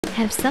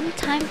Have some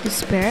time to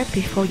spare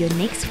before your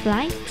next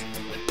flight?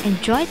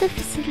 Enjoy the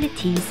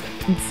facilities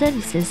and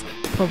services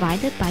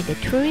provided by the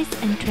Tourist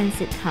and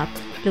Transit Hub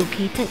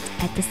located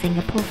at the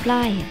Singapore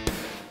Flyer.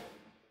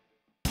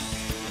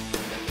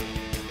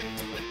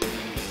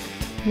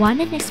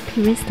 Want an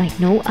experience like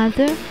no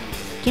other?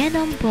 Get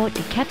on board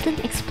the Captain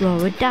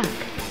Explorer Duck.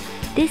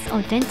 This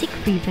authentic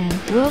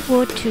revamped World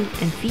War II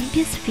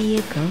amphibious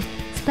vehicle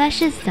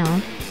splashes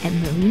down at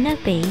Marina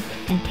Bay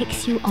and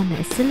takes you on an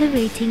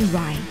exhilarating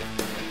ride.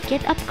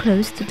 Get up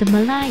close to the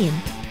Merlion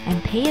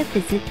and pay a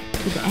visit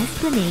to the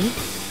Esplanade,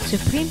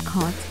 Supreme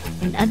Court,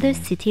 and other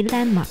city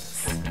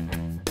landmarks.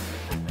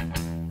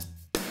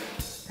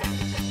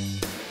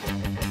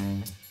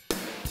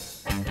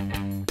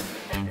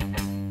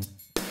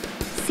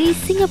 See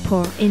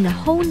Singapore in a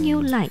whole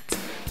new light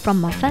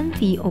from a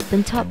Funview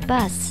open-top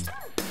bus.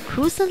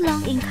 Cruise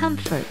along in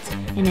comfort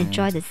and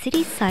enjoy the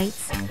city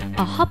sights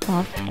or hop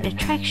off at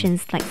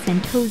attractions like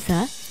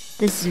Sentosa,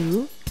 the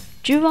Zoo,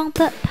 Jurong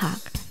Bird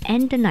Park,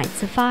 and the Night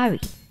Safari.